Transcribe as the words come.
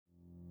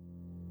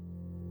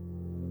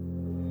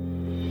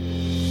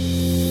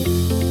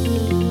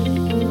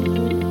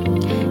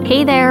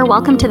Hey there,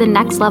 welcome to the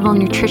Next Level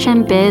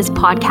Nutrition Biz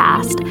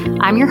podcast.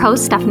 I'm your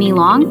host, Stephanie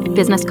Long,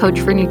 business coach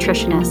for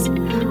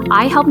nutritionists.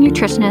 I help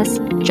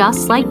nutritionists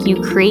just like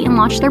you create and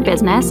launch their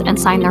business and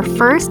sign their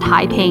first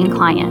high-paying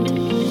client.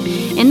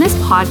 In this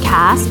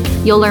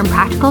podcast, you'll learn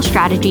practical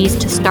strategies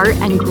to start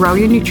and grow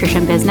your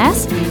nutrition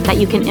business that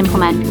you can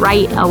implement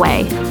right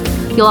away.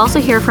 You'll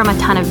also hear from a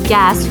ton of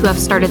guests who have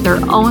started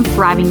their own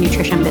thriving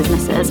nutrition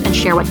businesses and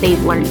share what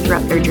they've learned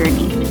throughout their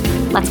journey.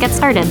 Let's get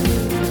started.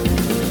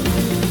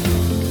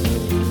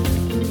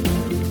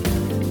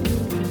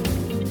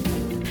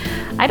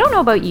 I don't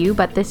know about you,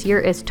 but this year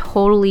is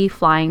totally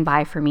flying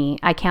by for me.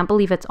 I can't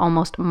believe it's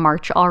almost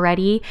March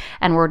already,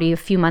 and we're already a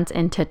few months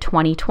into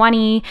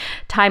 2020.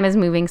 Time is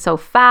moving so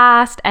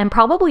fast, and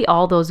probably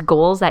all those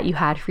goals that you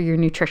had for your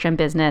nutrition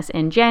business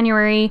in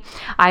January,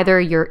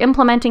 either you're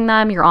implementing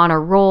them, you're on a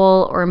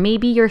roll, or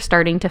maybe you're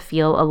starting to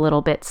feel a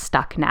little bit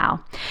stuck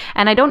now.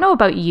 And I don't know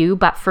about you,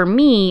 but for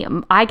me,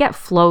 I get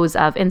flows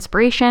of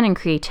inspiration and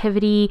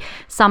creativity.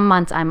 Some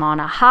months I'm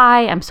on a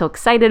high, I'm so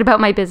excited about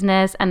my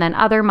business, and then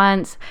other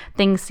months,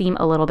 things seem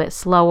a little bit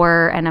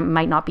slower and I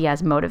might not be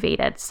as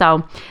motivated.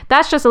 So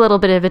that's just a little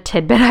bit of a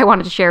tidbit I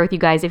wanted to share with you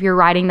guys. If you're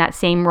riding that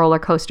same roller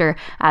coaster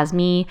as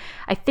me,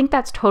 I think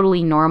that's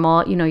totally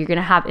normal. You know, you're going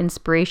to have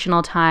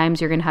inspirational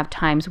times, you're going to have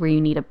times where you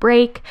need a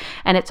break,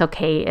 and it's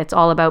okay. It's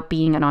all about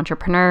being an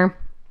entrepreneur.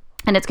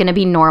 And it's going to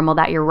be normal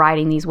that you're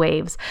riding these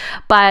waves.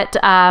 But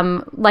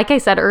like I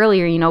said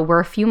earlier, you know, we're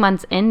a few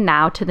months in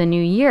now to the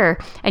new year,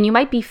 and you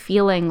might be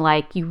feeling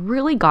like you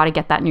really got to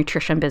get that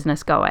nutrition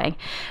business going.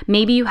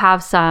 Maybe you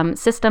have some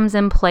systems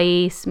in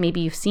place.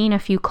 Maybe you've seen a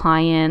few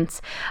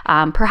clients.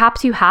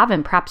 Perhaps you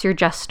haven't. Perhaps you're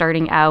just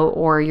starting out,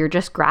 or you're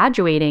just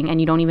graduating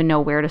and you don't even know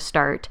where to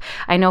start.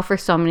 I know for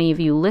so many of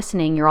you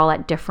listening, you're all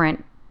at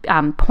different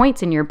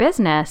points in your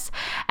business,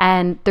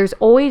 and there's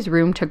always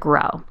room to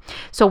grow.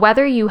 So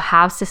whether you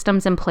have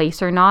systems in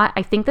place or not,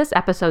 I think this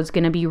episode is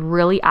going to be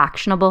really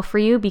actionable for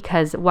you,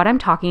 because what I'm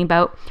talking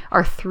about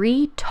are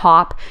 3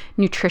 top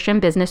nutrition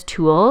business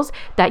tools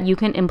that you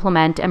can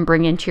implement and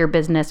bring into your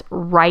business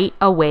right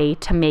away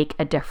to make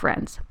a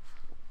difference.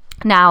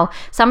 Now,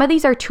 some of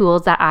these are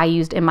tools that I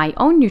used in my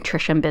own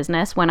nutrition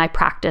business when I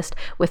practiced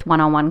with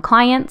one-on-one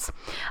clients.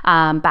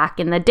 Back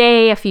in the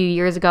day, a few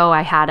years ago,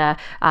 I had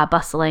a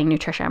bustling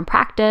nutrition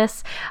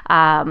practice.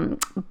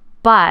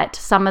 But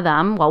some of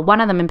them, well,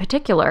 one of them in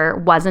particular,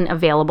 wasn't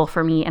available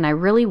for me, and I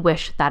really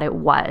wish that it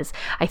was.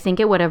 I think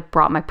it would have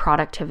brought my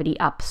productivity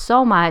up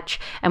so much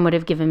and would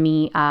have given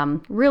me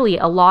really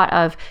a lot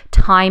of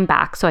time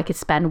back so I could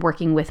spend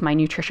working with my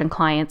nutrition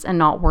clients and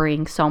not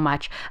worrying so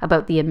much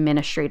about the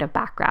administrative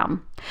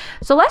background.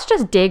 So let's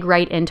just dig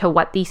right into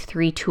what these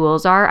 3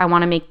 tools are. I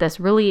want to make this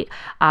really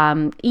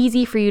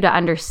easy for you to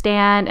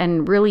understand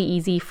and really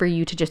easy for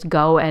you to just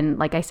go and,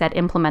 like I said,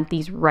 implement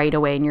these right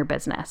away in your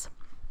business.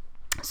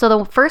 So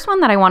the first one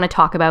that I want to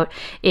talk about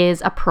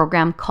is a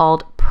program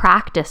called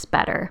Practice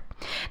Better.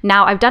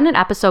 Now, I've done an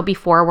episode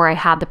before where I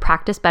had the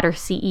Practice Better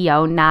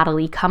CEO,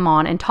 Natalie, come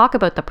on and talk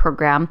about the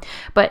program.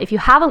 But if you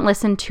haven't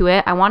listened to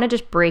it, I want to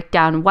just break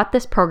down what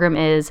this program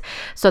is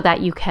so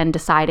that you can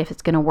decide if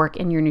it's going to work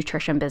in your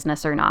nutrition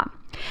business or not.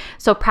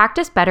 So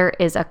Practice Better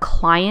is a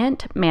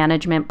client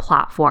management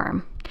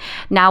platform.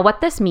 Now, what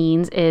this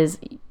means is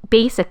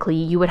basically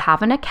you would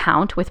have an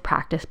account with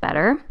Practice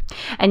Better,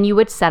 and you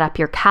would set up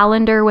your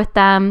calendar with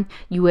them.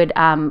 You would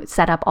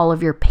set up all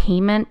of your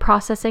payment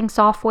processing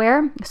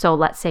software. So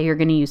let's say you're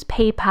going to use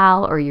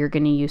PayPal or you're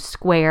going to use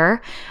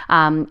Square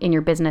in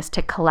your business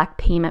to collect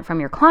payment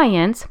from your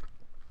clients.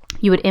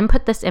 You would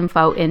input this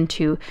info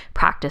into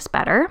Practice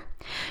Better.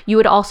 You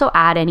would also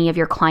add any of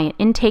your client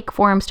intake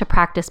forms to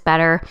Practice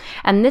Better.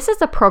 And this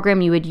is a program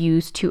you would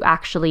use to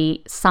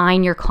actually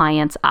sign your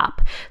clients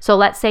up. So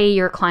let's say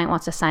your client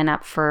wants to sign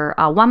up for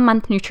a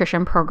 1-month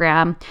nutrition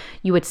program.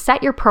 You would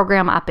set your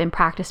program up in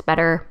Practice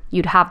Better.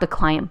 You'd have the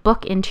client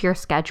book into your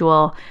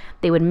schedule.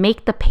 They would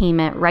make the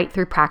payment right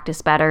through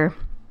Practice Better.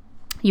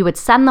 You would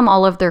send them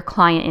all of their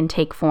client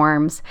intake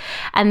forms.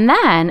 And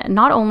then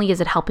not only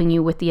is it helping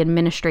you with the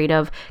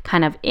administrative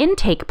kind of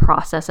intake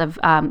process of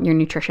your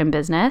nutrition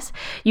business,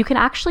 you can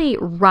actually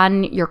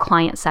run your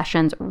client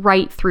sessions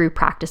right through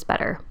Practice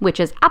Better, which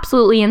is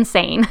absolutely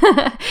insane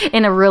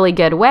in a really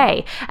good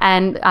way.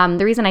 And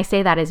the reason I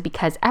say that is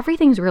because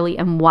everything's really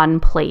in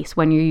one place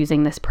when you're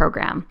using this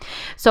program.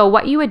 So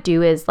what you would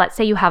do is, let's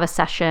say you have a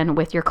session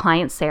with your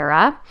client,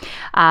 Sarah.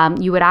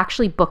 You would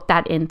actually book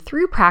that in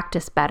through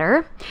Practice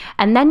Better.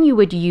 And then you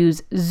would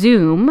use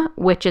Zoom,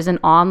 which is an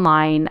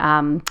online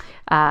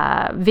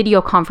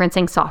video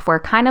conferencing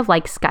software, kind of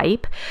like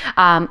Skype.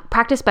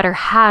 Practice Better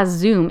has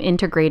Zoom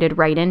integrated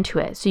right into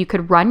it. So you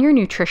could run your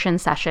nutrition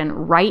session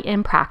right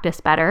in Practice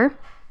Better.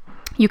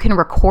 You can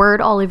record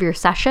all of your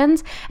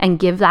sessions and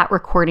give that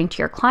recording to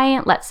your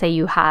client. Let's say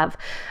you have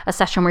a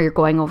session where you're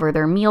going over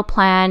their meal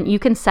plan. You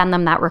can send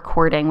them that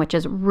recording, which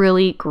is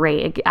really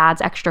great. It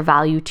adds extra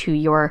value to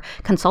your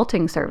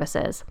consulting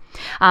services.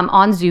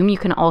 On Zoom, you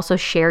can also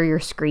share your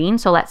screen.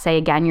 So let's say,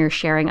 again, you're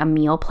sharing a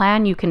meal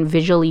plan. You can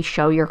visually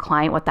show your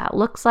client what that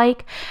looks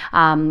like.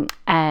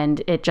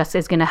 And it just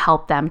is going to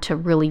help them to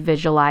really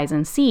visualize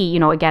and see,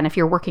 again, if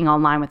you're working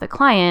online with a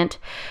client,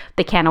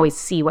 they can't always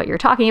see what you're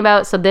talking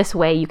about. So this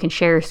way you can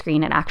share your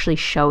screen and actually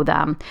show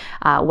them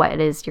what it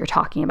is you're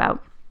talking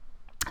about.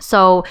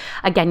 So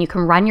again, you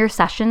can run your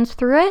sessions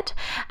through it,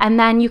 and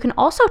then you can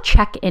also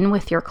check in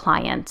with your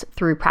client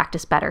through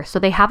Practice Better. So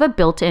they have a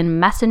built-in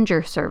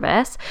messenger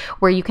service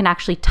where you can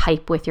actually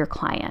type with your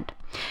client.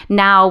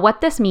 Now, what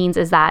this means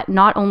is that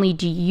not only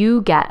do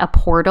you get a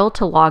portal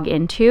to log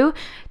into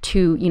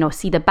to,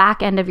 see the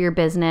back end of your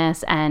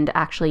business and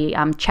actually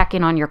check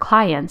in on your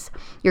client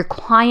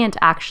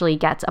actually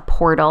gets a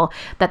portal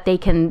that they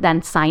can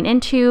then sign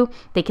into.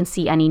 They can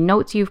see any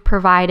notes you've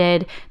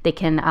provided. They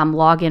can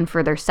log in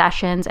for their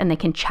sessions, and they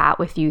can chat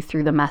with you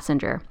through the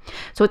messenger.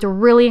 So it's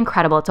really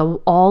incredible. It's an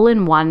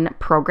all-in-one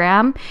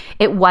program.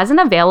 It wasn't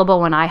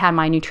available when I had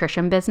my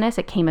nutrition business.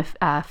 It came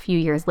a few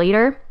years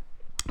later.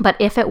 But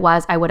if it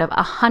was, I would have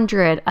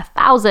 100,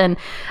 1,000,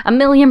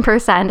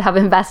 1,000,000% have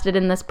invested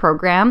in this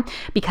program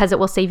because it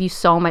will save you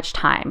so much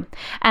time.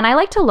 And I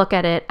like to look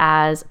at it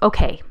as,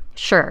 okay,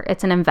 sure,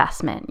 it's an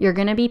investment. You're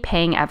going to be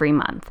paying every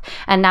month.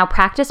 And now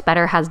Practice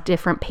Better has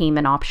different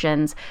payment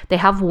options. They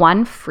have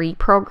one free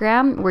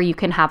program where you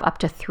can have up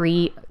to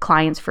 3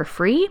 clients for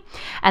free.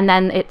 And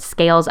then it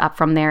scales up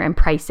from there in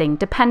pricing,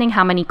 depending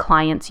how many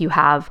clients you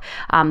have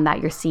that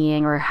you're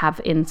seeing or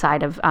have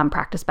inside of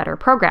Practice Better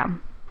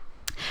program.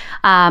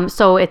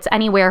 So it's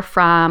anywhere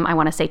from, I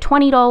want to say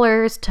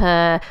 $20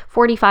 to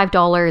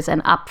 $45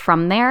 and up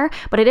from there,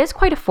 but it is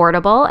quite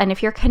affordable. And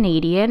if you're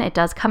Canadian, it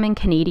does come in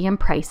Canadian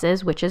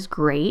prices, which is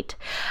great.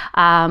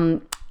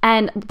 And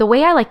the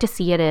way I like to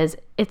see it is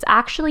it's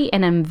actually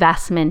an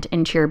investment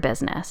into your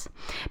business,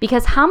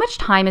 because how much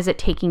time is it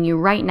taking you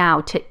right now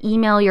to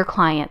email your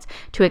clients,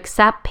 to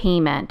accept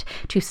payment,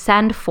 to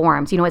send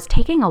forms? It's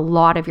taking a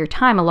lot of your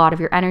time, a lot of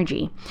your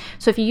energy.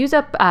 So if you use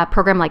a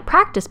program like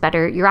Practice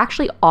Better, you're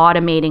actually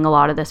automating a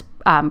lot of this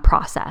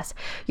process.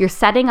 You're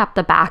setting up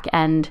the back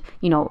end,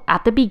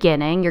 at the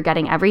beginning, you're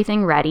getting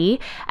everything ready,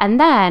 and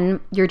then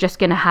you're just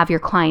going to have your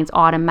clients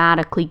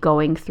automatically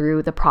going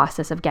through the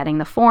process of getting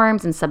the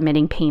forms and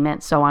submitting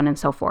payments, so on and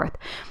so forth.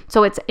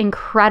 So it's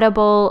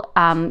incredible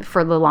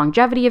for the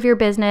longevity of your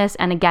business.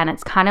 And again,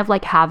 it's kind of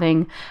like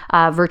having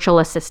a virtual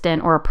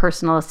assistant or a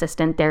personal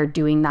assistant there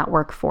doing that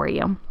work for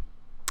you.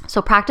 So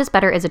Practice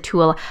Better is a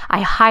tool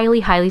I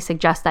highly, highly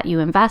suggest that you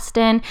invest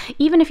in,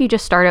 even if you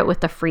just start it with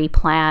the free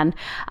plan.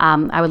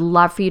 I would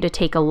love for you to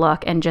take a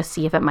look and just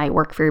see if it might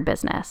work for your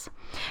business.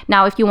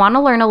 Now, if you want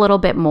to learn a little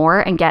bit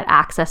more and get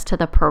access to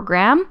the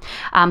program,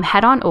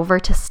 head on over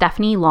to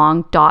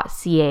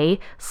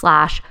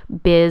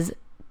stephanielong.ca/biz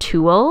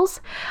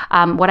tools.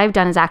 What I've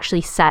done is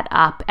actually set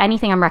up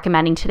anything I'm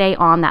recommending today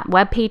on that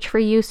webpage for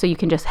you. So you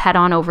can just head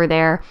on over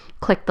there,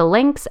 click the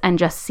links, and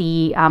just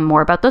see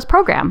more about those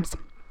programs.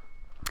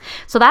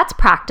 So that's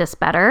Practice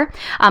Better.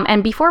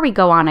 And before we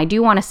go on, I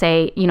do want to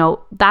say,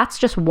 that's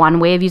just one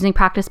way of using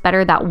Practice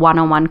Better, that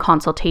one-on-one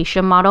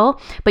consultation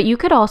model. But you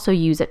could also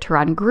use it to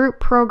run group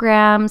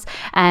programs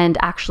and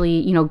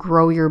actually,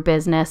 grow your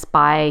business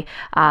by,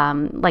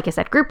 like I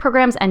said, group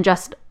programs, and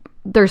just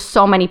there's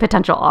so many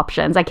potential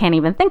options. I can't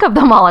even think of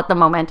them all at the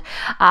moment.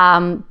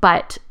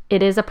 But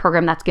it is a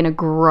program that's going to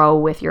grow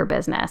with your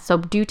business. So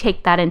do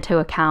take that into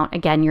account.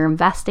 Again, you're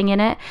investing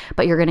in it,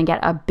 but you're going to get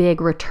a big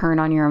return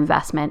on your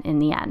investment in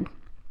the end.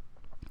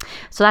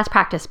 So that's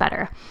Practice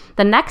Better.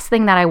 The next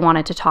thing that I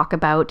wanted to talk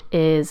about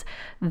is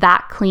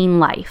That Clean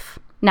Life.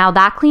 Now,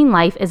 That Clean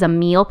Life is a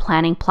meal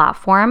planning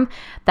platform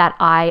that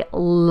I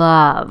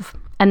love.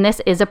 And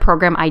this is a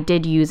program I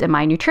did use in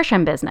my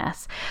nutrition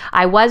business.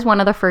 I was one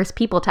of the first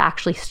people to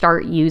actually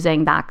start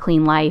using That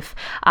Clean Life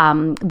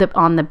on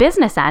the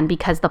business end,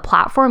 because the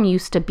platform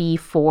used to be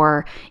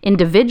for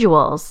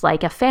individuals.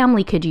 Like a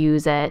family could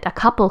use it, a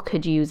couple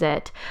could use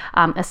it,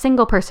 a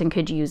single person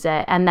could use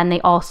it. And then they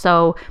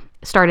also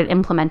started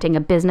implementing a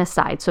business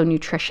side. So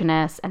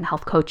nutritionists and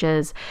health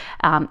coaches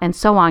and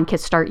so on could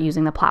start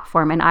using the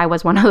platform. And I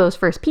was one of those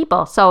first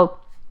people. So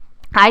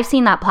I've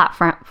seen that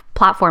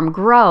platform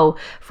grow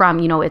from,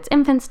 its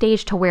infant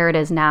stage to where it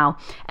is now.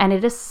 And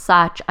it is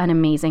such an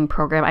amazing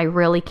program. I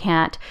really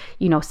can't,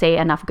 say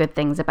enough good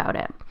things about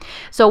it.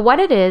 So what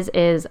it is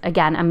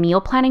again, a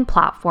meal planning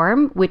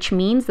platform, which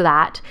means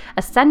that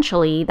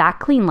essentially That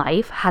Clean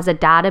Life has a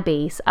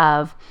database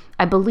of,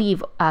 I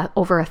believe,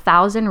 over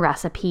 1,000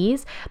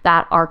 recipes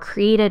that are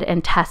created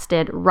and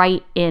tested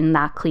right in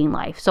That Clean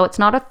Life. So it's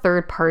not a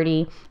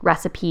third-party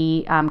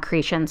recipe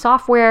creation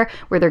software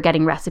where they're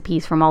getting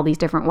recipes from all these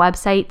different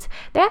websites.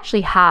 They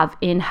actually have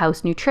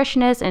in-house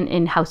nutritionists and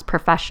in-house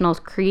professionals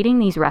creating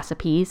these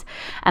recipes,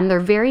 and they're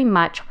very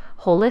much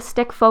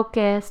holistic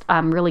focused,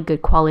 really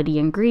good quality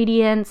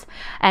ingredients,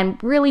 and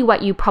really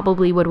what you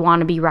probably would want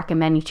to be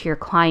recommending to your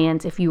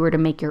clients if you were to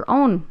make your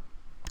own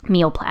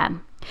meal plan.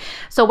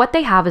 So what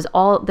they have is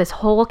all this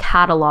whole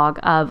catalog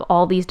of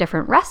all these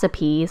different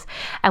recipes.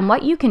 And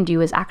what you can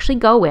do is actually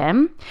go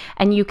in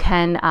and you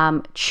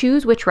can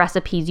choose which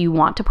recipes you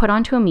want to put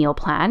onto a meal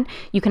plan.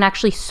 You can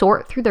actually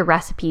sort through the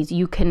recipes.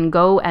 You can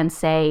go and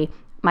say,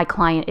 my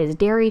client is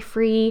dairy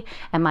free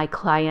and my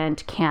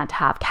client can't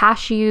have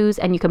cashews,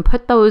 and you can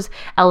put those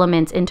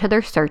elements into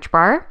their search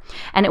bar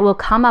and it will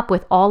come up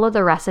with all of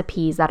the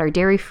recipes that are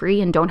dairy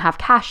free and don't have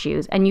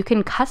cashews, and you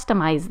can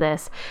customize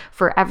this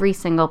for every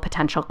single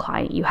potential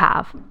client you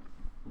have.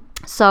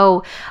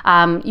 So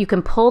you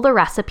can pull the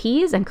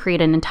recipes and create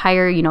an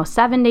entire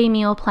 7-day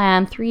meal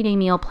plan, 3-day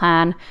meal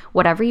plan,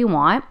 whatever you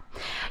want.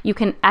 You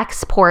can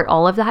export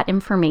all of that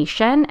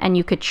information and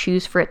you could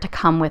choose for it to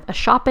come with a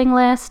shopping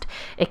list.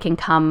 It can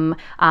come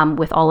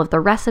with all of the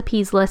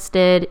recipes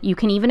listed. You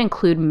can even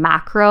include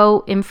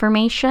macro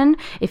information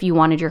if you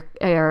wanted your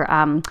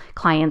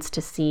clients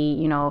to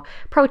see,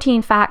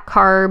 protein, fat,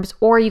 carbs,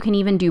 or you can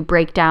even do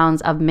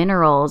breakdowns of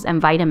minerals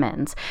and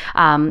vitamins.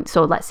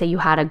 So let's say you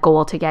had a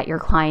goal to get your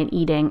client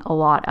eating a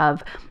lot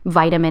of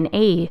vitamin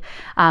A.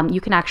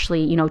 You can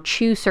actually,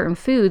 choose certain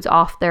foods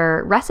off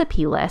their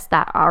recipe list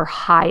that are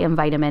high in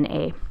vitamin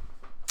A.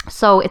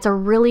 So it's a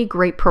really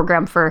great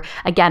program for,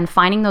 again,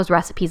 finding those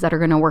recipes that are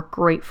going to work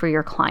great for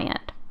your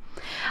client.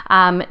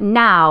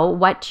 Now,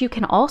 what you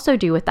can also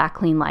do with That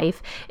Clean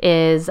Life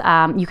is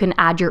you can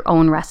add your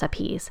own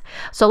recipes.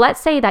 So let's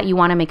say that you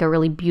want to make a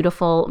really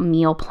beautiful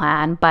meal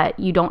plan, but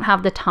you don't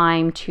have the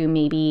time to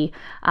maybe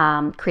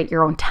create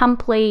your own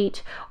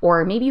template,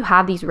 or maybe you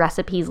have these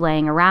recipes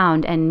laying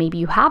around and maybe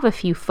you have a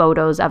few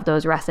photos of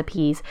those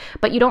recipes,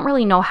 but you don't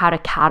really know how to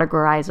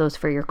categorize those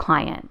for your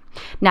client.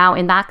 Now,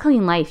 in That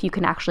Clean Life, you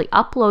can actually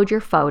upload your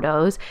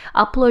photos,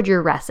 upload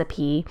your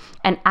recipe,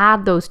 and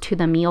add those to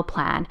the meal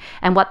plan.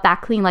 And what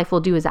That Clean Life will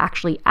do is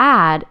actually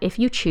add, if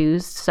you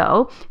choose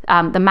so,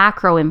 the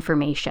macro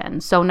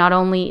information. So not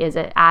only is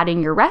it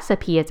adding your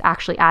recipe, it's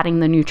actually adding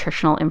the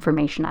nutritional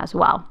information as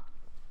well,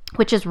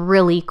 which is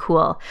really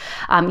cool.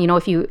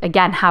 If you,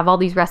 again, have all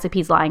these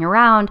recipes lying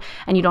around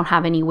and you don't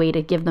have any way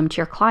to give them to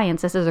your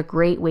clients, this is a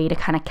great way to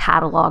kind of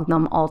catalog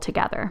them all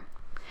together.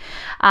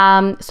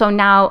 So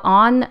now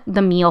on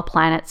the meal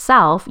plan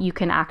itself, you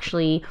can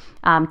actually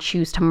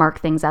choose to mark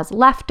things as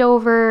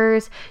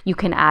leftovers. You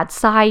can add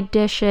side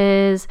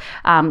dishes.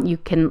 You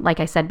can,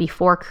 like I said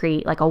before,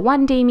 create like a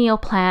 1-day meal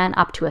plan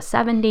up to a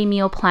 7-day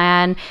meal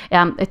plan.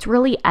 It's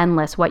really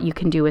endless what you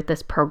can do with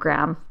this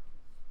program.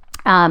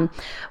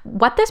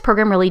 What this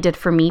program really did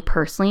for me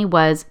personally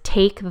was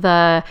take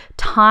the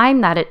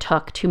time that it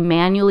took to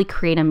manually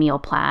create a meal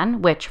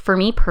plan, which for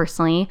me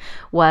personally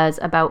was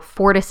about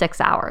 4 to 6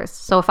 hours.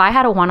 So if I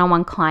had a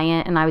one-on-one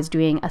client and I was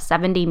doing a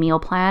 7-day meal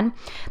plan,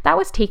 that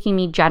was taking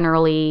me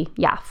generally,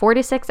 4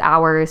 to 6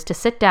 hours to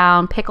sit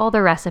down, pick all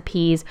the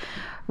recipes,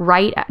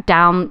 write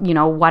down,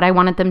 what I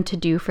wanted them to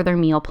do for their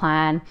meal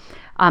plan.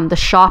 The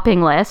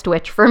shopping list,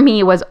 which for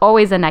me was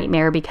always a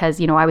nightmare because,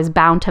 I was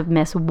bound to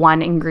miss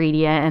one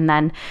ingredient. And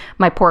then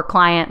my poor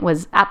client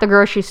was at the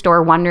grocery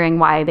store wondering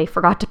why they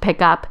forgot to pick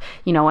up,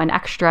 an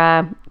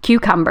extra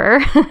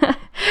cucumber.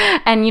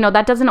 And,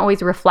 that doesn't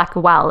always reflect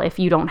well if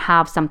you don't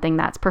have something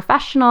that's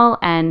professional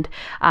and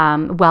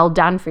well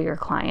done for your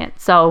client.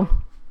 So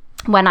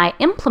when I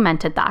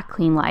implemented That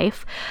Clean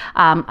Life,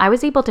 I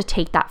was able to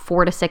take that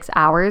 4 to 6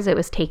 hours it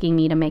was taking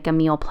me to make a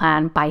meal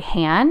plan by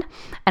hand.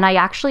 And I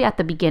actually at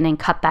the beginning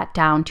cut that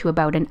down to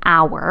about an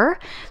hour.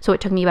 So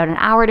it took me about an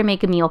hour to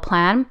make a meal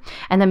plan.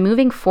 And then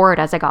moving forward,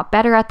 as I got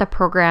better at the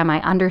program,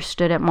 I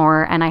understood it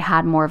more and I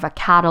had more of a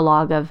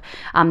catalog of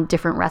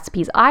different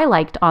recipes I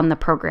liked on the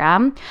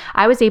program.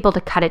 I was able to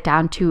cut it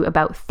down to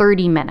about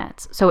 30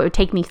 minutes. So it would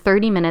take me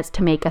 30 minutes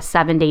to make a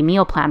 7-day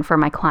meal plan for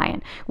my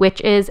client, which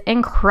is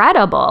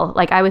incredible.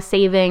 Like I was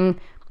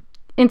saving,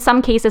 in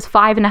some cases,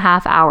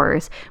 5.5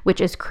 hours, which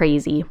is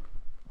crazy.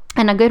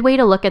 And a good way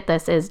to look at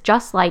this is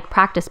just like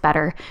Practice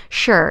Better.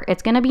 Sure,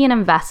 it's going to be an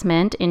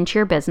investment into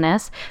your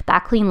business.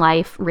 That Clean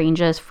Life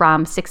ranges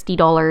from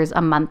 $60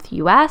 a month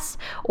US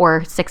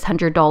or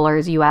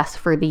 $600 US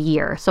for the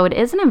year. So it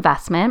is an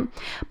investment,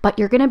 but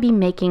you're going to be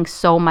making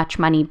so much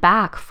money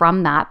back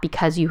from that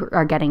because you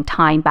are getting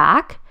time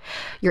back.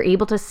 You're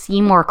able to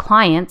see more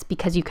clients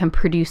because you can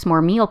produce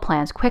more meal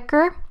plans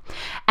quicker.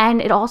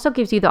 And it also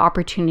gives you the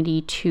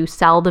opportunity to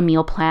sell the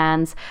meal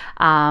plans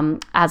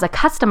as a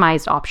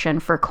customized option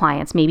for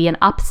clients, maybe an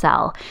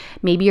upsell.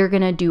 Maybe you're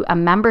going to do a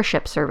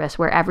membership service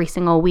where every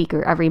single week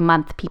or every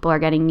month people are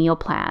getting meal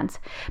plans.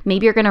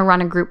 Maybe you're going to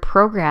run a group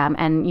program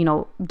and,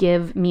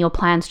 give meal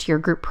plans to your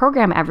group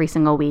program every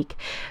single week.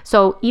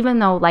 So even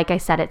though, like I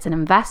said, it's an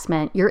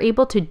investment, you're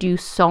able to do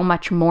so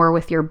much more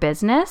with your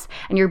business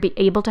and you're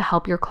able to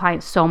help your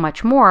clients so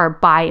much more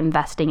by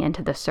investing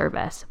into the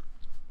service.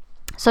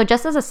 So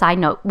just as a side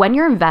note, when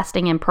you're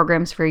investing in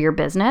programs for your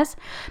business,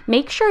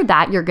 make sure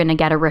that you're going to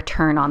get a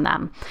return on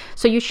them.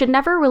 So you should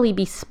never really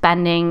be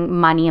spending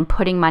money and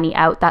putting money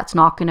out that's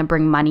not going to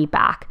bring money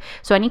back.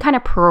 So any kind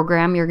of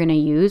program you're going to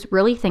use,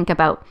 really think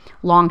about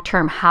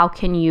long-term, how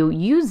can you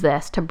use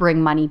this to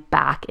bring money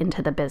back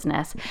into the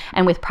business?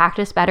 And with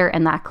Practice Better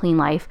and That Clean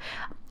Life,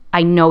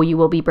 I know you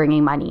will be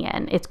bringing money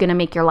in. It's going to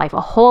make your life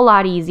a whole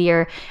lot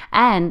easier.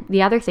 And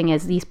the other thing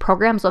is these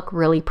programs look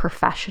really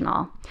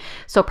professional.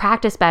 So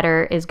Practice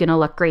Better is going to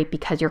look great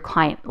because your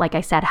client, like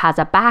I said, has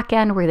a back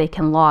end where they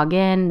can log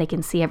in. They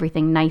can see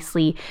everything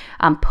nicely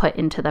put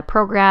into the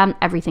program.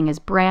 Everything is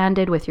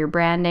branded with your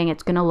branding.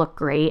 It's going to look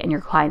great, and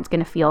your client's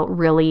going to feel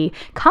really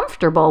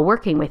comfortable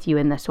working with you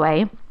in this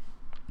way.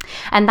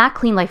 And That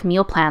Clean Life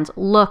meal plans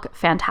look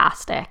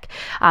fantastic.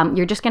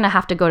 You're just going to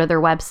have to go to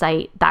their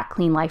website,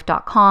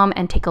 thatcleanlife.com,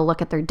 and take a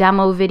look at their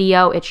demo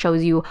video. It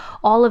shows you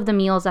all of the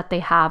meals that they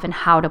have and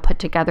how to put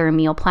together a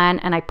meal plan.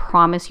 And I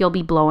promise you'll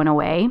be blown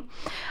away.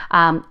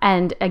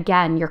 And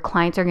again, your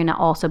clients are going to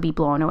also be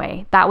blown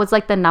away. That was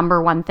like the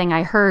number one thing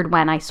I heard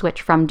when I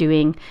switched from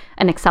doing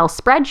an Excel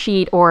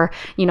spreadsheet or,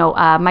 a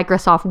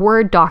Microsoft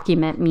Word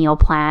document meal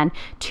plan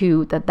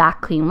to the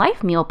That Clean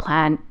Life meal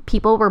plan.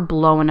 People were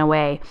blown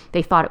away.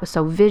 They thought it was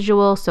so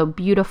visual, so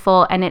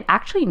beautiful, and it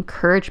actually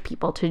encouraged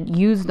people to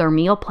use their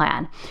meal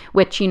plan,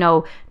 which,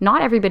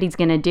 not everybody's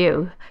going to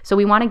do. So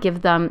we want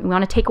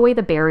to take away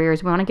the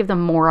barriers. We want to give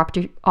them more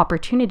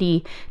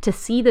opportunity to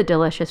see the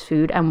delicious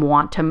food and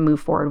want to move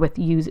forward with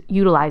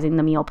utilizing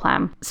the meal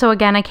plan. So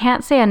again, I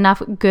can't say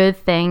enough good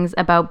things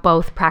about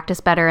both Practice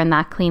Better and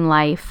That Clean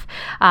Life.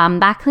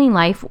 That Clean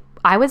Life,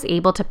 I was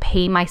able to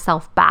pay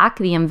myself back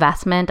the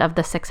investment of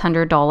the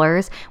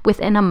 $600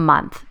 within a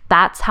month.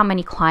 That's how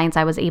many clients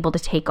I was able to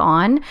take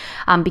on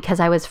because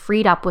I was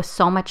freed up with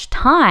so much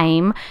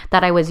time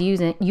that I was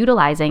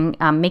utilizing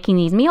making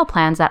these meal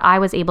plans that I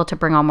was able to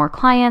bring on more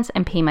clients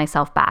and pay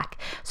myself back.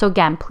 So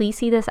again, please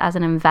see this as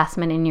an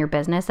investment in your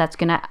business that's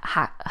going to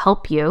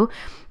help you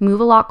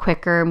move a lot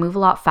quicker, move a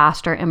lot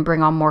faster, and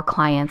bring on more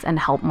clients and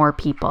help more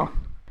people.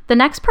 The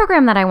next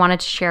program that I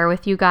wanted to share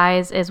with you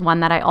guys is one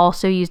that I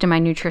also used in my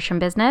nutrition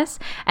business,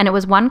 and it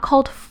was one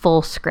called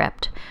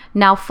Fullscript.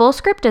 Now,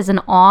 Fullscript is an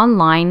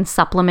online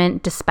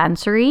supplement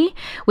dispensary,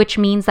 which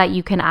means that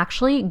you can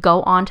actually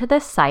go onto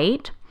this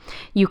site.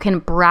 You can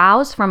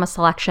browse from a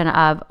selection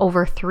of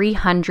over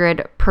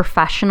 300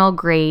 professional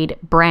grade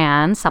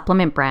brands,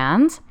 supplement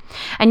brands,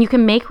 and you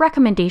can make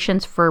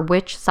recommendations for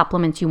which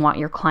supplements you want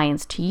your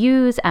clients to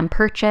use and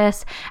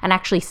purchase and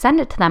actually send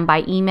it to them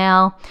by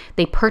email.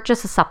 They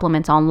purchase the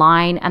supplements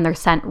online and they're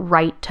sent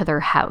right to their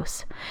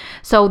house.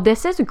 So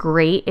this is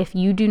great if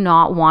you do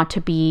not want to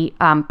be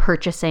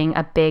purchasing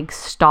a big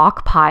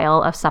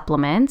stockpile of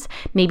supplements.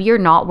 Maybe you're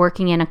not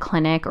working in a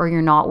clinic or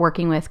you're not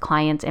working with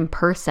clients in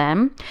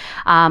person.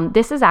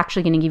 This is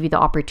actually going to give you the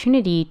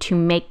opportunity to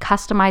make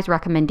customized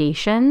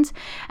recommendations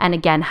and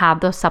again, have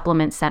those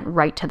supplements sent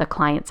right to the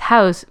client's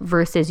house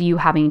versus you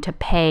having to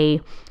pay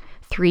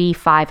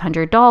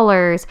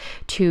 $300-$500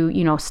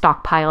 to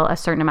stockpile a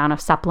certain amount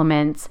of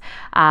supplements,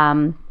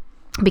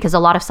 because a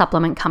lot of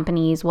supplement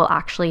companies will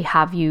actually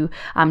have you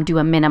do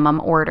a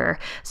minimum order.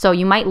 So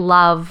you might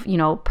love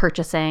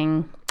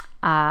purchasing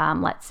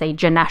let's say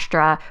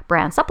Genestra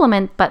brand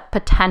supplement, but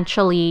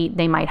potentially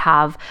they might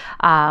have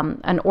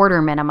an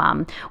order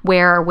minimum,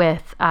 where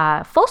with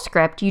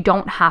Fullscript, you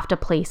don't have to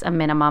place a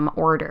minimum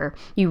order.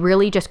 You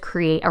really just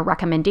create a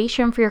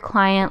recommendation for your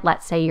client.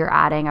 Let's say you're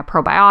adding a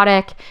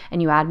probiotic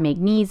and you add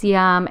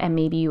magnesium and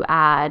maybe you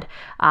add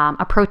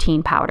a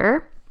protein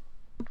powder.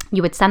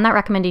 You would send that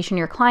recommendation to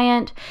your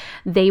client.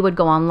 They would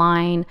go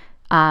online,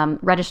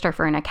 register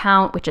for an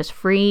account, which is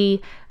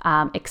free,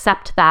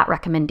 accept that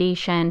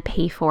recommendation,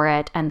 pay for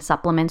it, and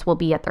supplements will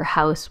be at their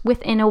house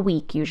within a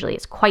week. Usually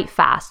it's quite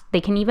fast. They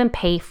can even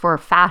pay for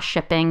fast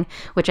shipping,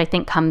 which I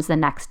think comes the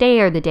next day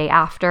or the day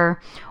after,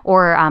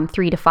 or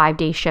 3 to 5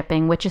 day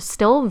shipping, which is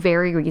still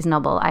very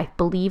reasonable. I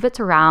believe it's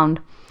around,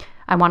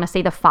 I want to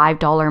say the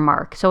 $5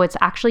 mark. So it's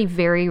actually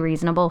very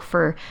reasonable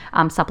for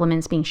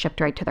supplements being shipped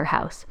right to their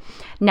house.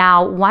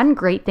 Now, one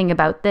great thing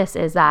about this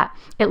is that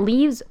it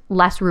leaves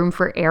less room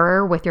for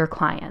error with your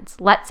clients.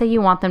 Let's say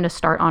you want them to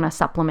start on a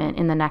supplement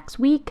in the next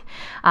week.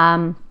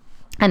 And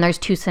there's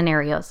two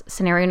scenarios.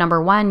 Scenario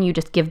number one, you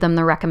just give them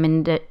the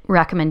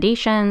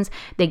recommendations.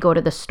 They go to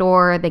the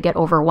store, they get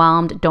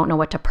overwhelmed, don't know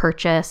what to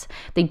purchase.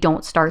 They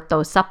don't start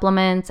those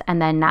supplements.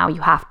 And then now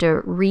you have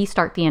to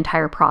restart the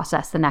entire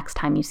process the next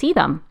time you see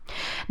them.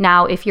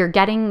 Now, if you're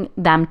getting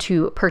them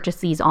to purchase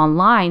these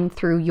online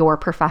through your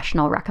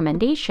professional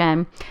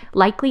recommendation,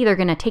 likely they're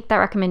going to take that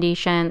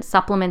recommendation,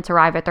 supplements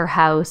arrive at their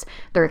house,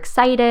 they're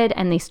excited,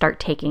 and they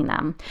start taking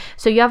them.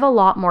 So you have a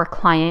lot more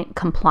client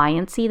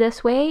compliancy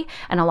this way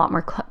and a lot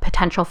more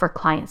potential for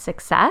client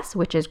success,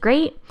 which is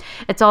great.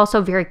 It's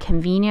also very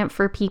convenient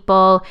for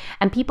people,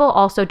 and people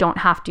also don't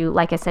have to,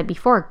 like I said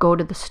before, go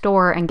to the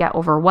store and get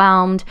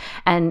overwhelmed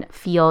and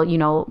feel,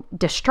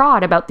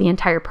 distraught about the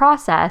entire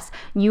process.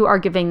 You are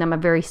giving them a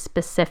very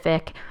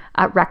specific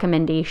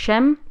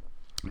recommendation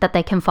that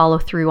they can follow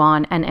through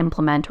on and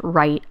implement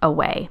right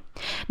away.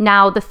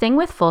 Now, the thing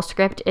with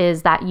Fullscript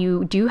is that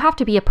you do have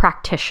to be a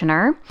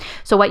practitioner.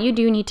 So what you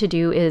do need to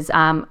do is,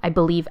 I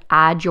believe,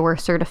 add your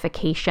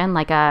certification,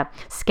 like a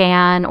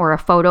scan or a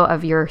photo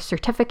of your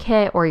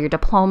certificate or your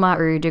diploma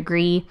or your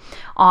degree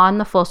on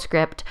the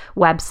Fullscript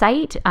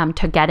website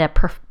to get a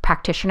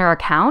practitioner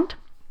account.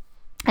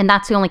 And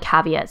that's the only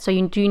caveat. So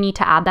you do need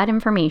to add that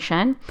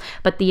information,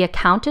 but the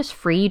account is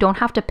free. You don't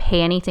have to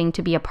pay anything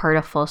to be a part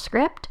of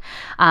Fullscript.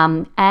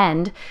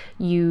 And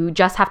you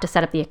just have to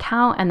set up the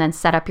account and then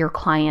set up your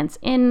clients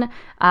in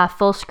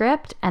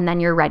Fullscript, and then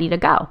you're ready to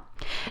go.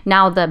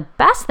 Now, the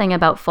best thing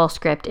about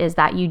Fullscript is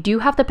that you do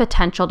have the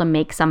potential to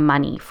make some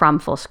money from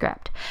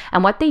Fullscript.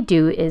 And what they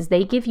do is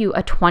they give you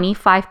a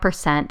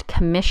 25%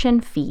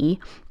 commission fee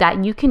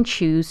that you can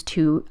choose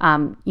to,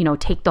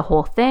 take the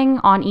whole thing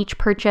on each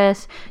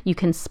purchase. You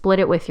can split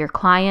it with your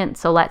client.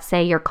 So let's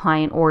say your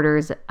client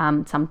orders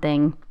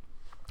something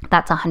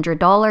that's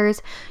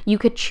 $100. You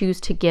could choose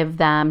to give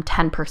them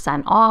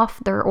 10% off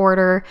their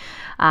order,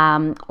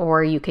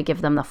 or you could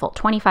give them the full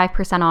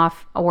 25%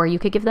 off, or you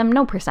could give them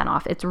no percent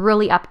off. It's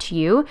really up to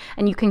you,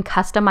 and you can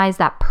customize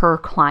that per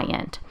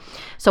client.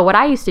 So what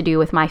I used to do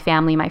with my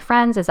family, my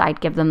friends, is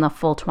I'd give them the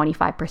full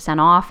 25%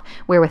 off,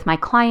 where with my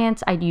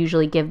clients, I'd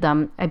usually give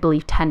them, I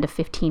believe, 10 to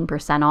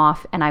 15%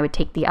 off, and I would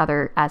take the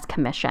other as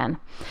commission.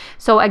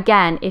 So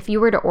again, if you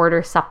were to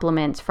order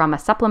supplements from a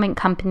supplement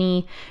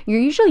company,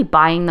 you're usually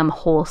buying them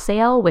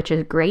wholesale, which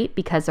is great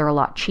because they're a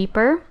lot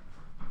cheaper.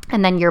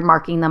 And then you're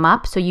marking them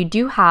up. So you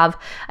do have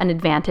an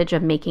advantage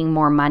of making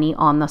more money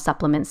on the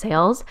supplement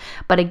sales.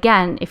 But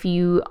again, if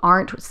you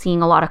aren't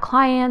seeing a lot of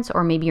clients,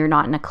 or maybe you're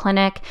not in a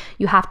clinic,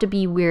 you have to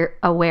be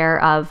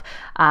aware of,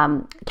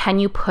 can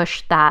you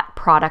push that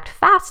product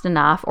fast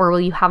enough, or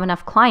will you have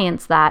enough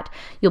clients that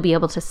you'll be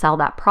able to sell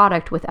that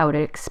product without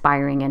it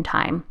expiring in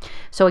time?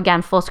 So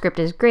again, Fullscript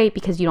is great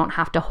because you don't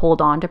have to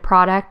hold on to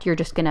product. You're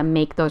just going to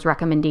make those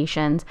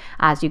recommendations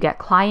as you get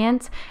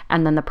clients,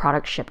 and then the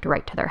product shipped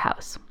right to their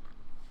house.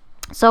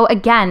 So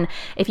again,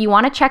 if you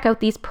want to check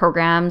out these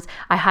programs,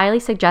 I highly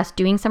suggest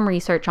doing some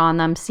research on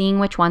them, seeing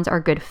which ones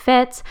are good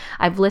fits.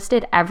 I've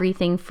listed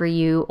everything for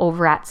you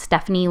over at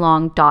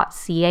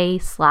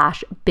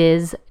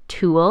stephanielong.ca/biz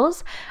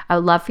tools. I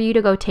would love for you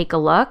to go take a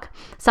look.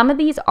 Some of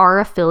these are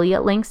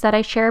affiliate links that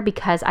I share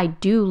because I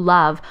do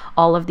love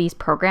all of these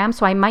programs.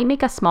 So I might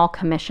make a small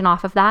commission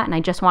off of that. And I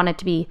just wanted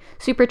to be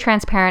super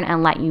transparent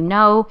and let you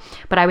know,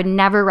 but I would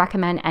never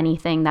recommend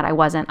anything that I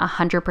wasn't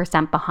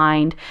 100%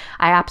 behind.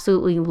 I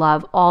absolutely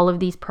love all of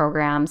these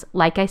programs.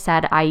 Like I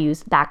said, I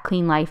use That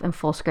Clean Life and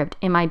Fullscript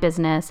in my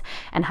business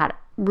and had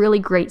really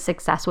great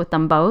success with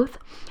them both.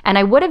 And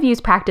I would have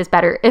used Practice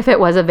Better if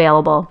it was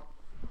available.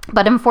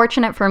 But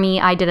unfortunate for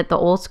me, I did it the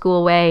old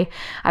school way.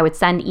 I would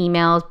send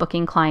emails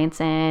booking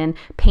clients in.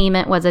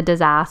 Payment was a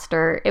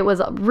disaster. It was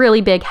a really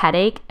big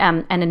headache,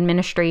 and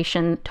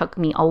administration took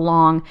me a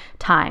long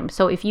time.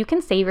 So if you can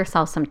save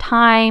yourself some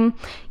time,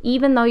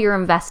 even though you're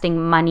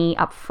investing money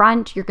up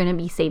front, you're going to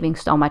be saving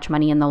so much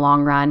money in the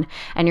long run,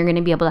 and you're going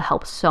to be able to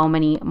help so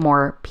many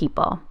more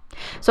people.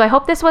 So I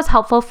hope this was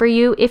helpful for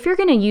you. If you're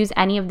going to use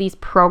any of these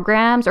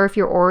programs, or if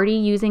you're already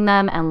using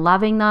them and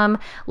loving them,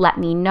 let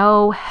me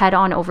know. Head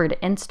on over to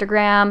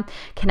Instagram,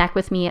 connect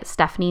with me at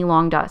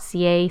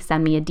stephanielong.ca,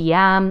 send me a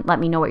DM, let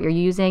me know what you're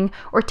using,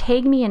 or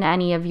tag me in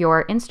any of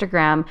your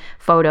Instagram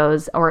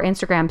photos or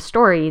Instagram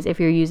stories if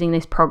you're using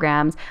these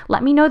programs.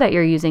 Let me know that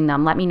you're using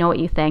them. Let me know what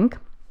you think.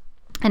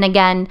 And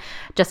again,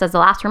 just as a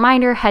last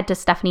reminder, head to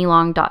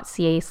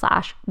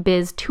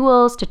stephanielong.ca/biz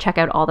tools to check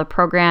out all the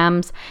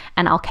programs,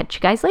 and I'll catch you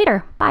guys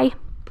later. Bye.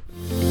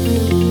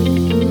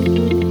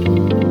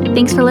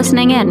 Thanks for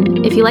listening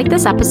in. If you like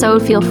this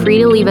episode, feel free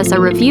to leave us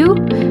a review,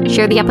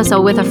 share the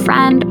episode with a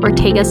friend, or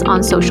tag us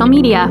on social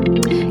media.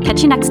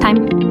 Catch you next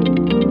time.